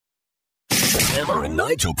Hammer and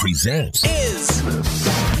Nigel presents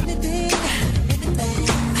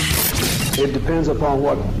It depends upon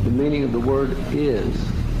what the meaning of the word is.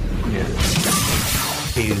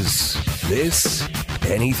 Is this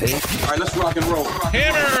anything? All right, let's rock and roll.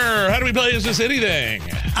 Hammer, how do we play Is This Anything?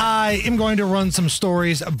 I am going to run some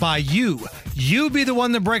stories by you. You be the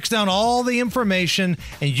one that breaks down all the information,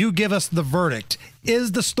 and you give us the verdict.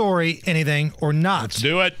 Is the story anything or not? Let's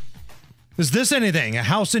do it. Is this anything? A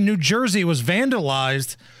house in New Jersey was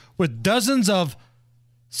vandalized with dozens of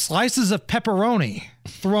slices of pepperoni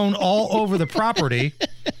thrown all over the property.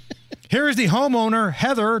 Here is the homeowner,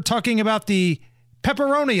 Heather, talking about the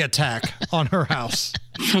pepperoni attack on her house.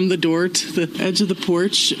 From the door to the edge of the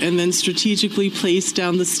porch, and then strategically placed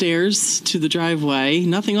down the stairs to the driveway.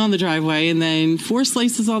 Nothing on the driveway, and then 4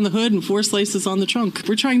 slices on the hood and 4 slices on the trunk.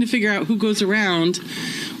 We're trying to figure out who goes around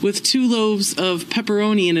with 2 loaves of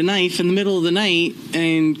pepperoni and a knife in the middle of the night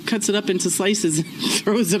and cuts it up into slices and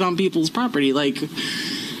throws it on people's property. Like,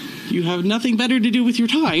 you have nothing better to do with your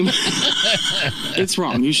time. It's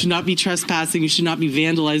wrong. You should not be trespassing. You should not be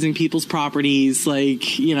vandalizing people's properties.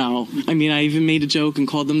 Like, you know, I mean, I even made a joke and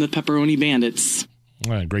called them the pepperoni bandits.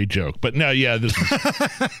 Great joke. But no, yeah, this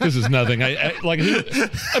is nothing. I like.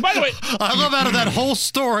 By the way, I love out of that whole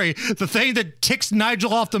story, the thing that ticks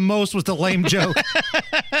Nigel off the most was the lame joke. And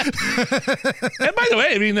by the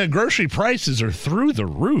way, I mean, the grocery prices are through the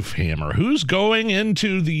roof, Hammer. Who's going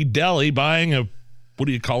into the deli buying what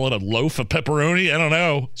do you call it, a loaf of pepperoni? I don't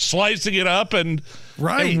know. Slicing it up and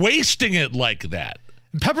wasting it like that.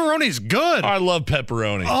 Pepperoni's good. I love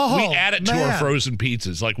pepperoni. Oh, we add it to our frozen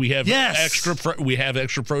pizzas. Like we have extra frozen. We have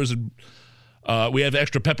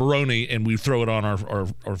extra pepperoni, and we throw it on our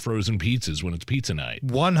frozen pizzas when it's pizza night.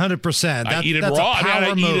 100%. I eat it raw.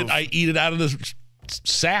 I eat it out of the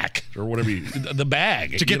sack or whatever, the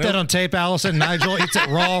bag. To get that on tape, Allison, Nigel eats it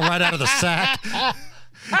raw right out of the sack.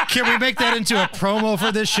 Can we make that into a promo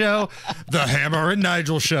for this show? The Hammer and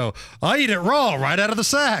Nigel Show. I eat it raw right out of the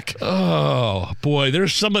sack. Oh, boy.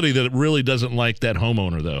 There's somebody that really doesn't like that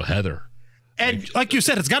homeowner, though, Heather. And like you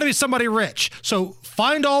said, it's got to be somebody rich. So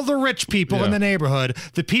find all the rich people in the neighborhood,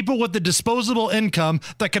 the people with the disposable income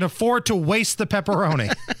that can afford to waste the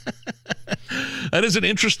pepperoni. That is an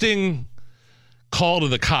interesting call to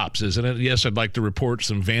the cops, isn't it? Yes, I'd like to report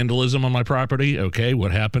some vandalism on my property. Okay,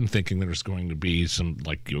 what happened? Thinking there's going to be some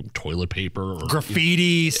toilet paper or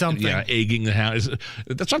graffiti, something. Yeah, egging the house.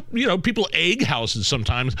 That's not, people egg houses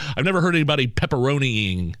sometimes. I've never heard anybody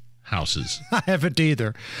pepperoniing houses. I haven't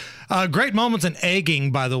either. Great moments in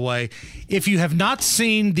egging, by the way. If you have not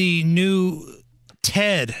seen the new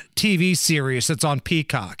Ted TV series that's on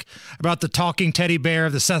Peacock about the talking teddy bear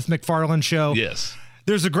of the Seth MacFarlane show. Yes.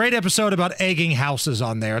 There's a great episode about egging houses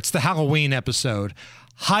on there. It's the Halloween episode.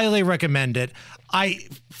 Highly recommend it. I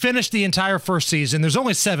finished the entire first season. There's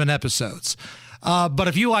only 7 episodes. But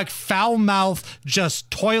if you like foul-mouthed, just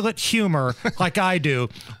toilet humor like I do,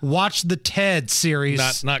 watch the Ted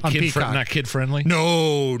series not on kid Peacock. Not kid-friendly?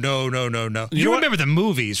 No. You remember the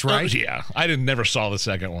movies, right? Yeah. I never saw the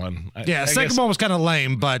second one. The second one was kind of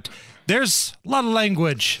lame, but there's a lot of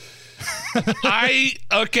language.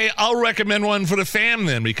 I'll recommend one for the fam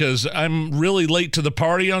then, because I'm really late to the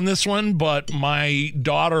party on this one, but my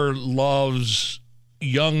daughter loves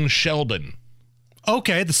Young Sheldon.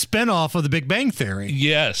 Okay, the spinoff of The Big Bang Theory.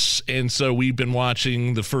 Yes, and so we've been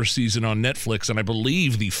watching the first season on Netflix, and I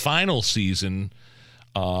believe the final season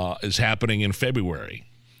is happening in February.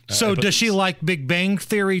 So does she like Big Bang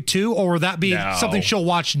Theory too, or will that be something she'll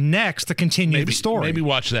watch next to continue the story? Maybe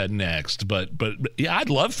watch that next. But yeah, I'd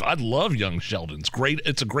love Young Sheldon. It's great.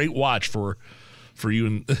 It's a great watch for you,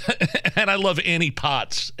 and I love Annie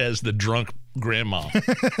Potts as the drunk grandma.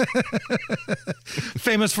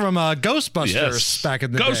 Famous from Ghostbusters back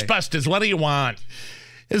in the day. Ghostbusters, what do you want?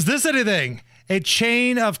 Is this anything? A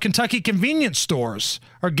chain of Kentucky convenience stores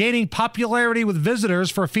are gaining popularity with visitors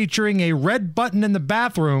for featuring a red button in the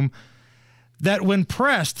bathroom that, when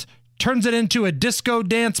pressed, turns it into a disco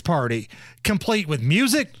dance party, complete with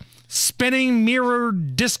music, spinning mirror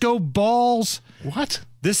disco balls. What?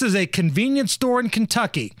 This is a convenience store in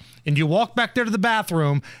Kentucky, and you walk back there to the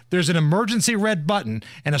bathroom, there's an emergency red button,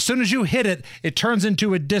 and as soon as you hit it, it turns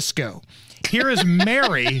into a disco. Here is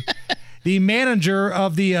Mary, the manager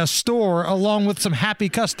of the store, along with some happy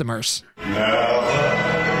customers.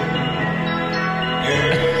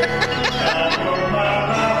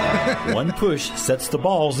 One push sets the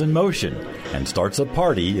balls in motion and starts a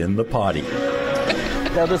party in the potty.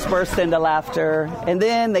 They'll just burst into laughter, and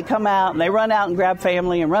then they come out and they run out and grab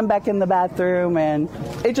family and run back in the bathroom, and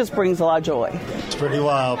it just brings a lot of joy. pretty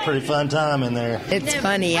wild, pretty fun time in there. It's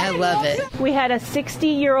funny. I love it. We had a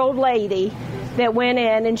 60-year-old lady that went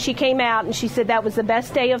in, and she came out, and she said that was the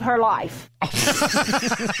best day of her life.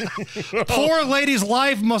 Poor lady's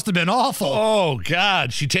life must have been awful. Oh,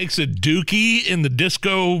 God. She takes a dookie in the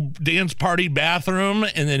disco dance party bathroom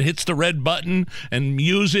and then hits the red button and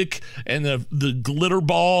music and the glitter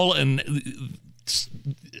ball and...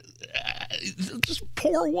 Just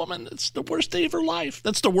poor woman. It's the worst day of her life.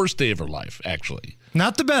 That's the worst day of her life, actually.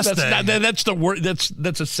 Not the best day. That's the worst.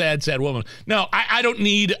 That's a sad woman. No, I don't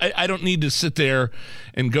need to sit there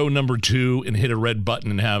and go number 2 and hit a red button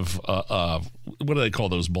and have what do they call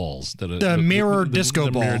those balls? The mirror disco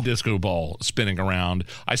ball. The mirror disco ball spinning around.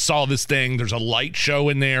 I saw this thing. There's a light show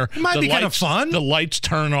in there. It might be kind of fun. The lights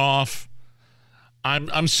turn off.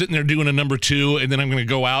 I'm sitting there doing a number 2, and then I'm going to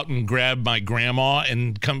go out and grab my grandma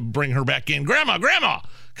and come bring her back in. Grandma,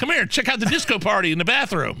 come here. Check out the disco party in the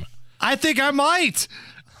bathroom. I think I might.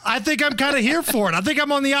 I think I'm kind of here for it. I think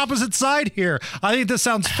I'm on the opposite side here. I think this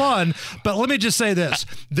sounds fun, but let me just say this.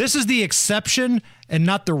 This is the exception and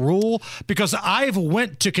not the rule, because I've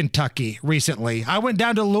went to Kentucky recently. I went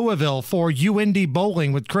down to Louisville for UND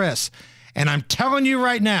bowling with Chris, and I'm telling you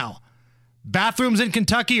right now, bathrooms in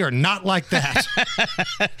Kentucky are not like that.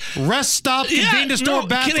 Rest stop, convenience store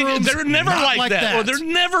bathrooms. They're never like that. Or they're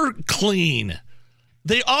never clean.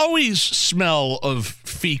 They always smell of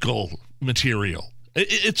fecal material.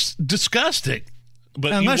 It's disgusting.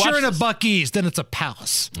 But unless you're in a Buc-ee's, then it's a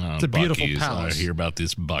palace. It's a beautiful palace. I hear about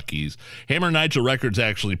this Buc-ee's. Hammer and Nigel Records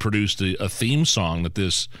actually produced a theme song that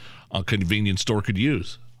this convenience store could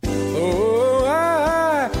use. Oh,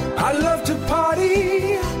 I love to party.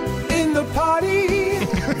 Party,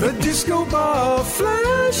 the disco ball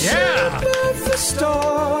flash above the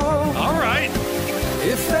star. All right.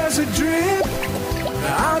 If there's a drip,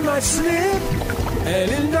 I might slip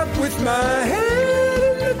and end up with my head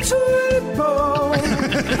in the toilet bowl.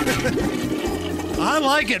 I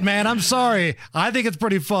like it, man. I'm sorry. I think it's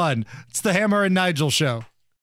pretty fun. It's the Hammer and Nigel Show.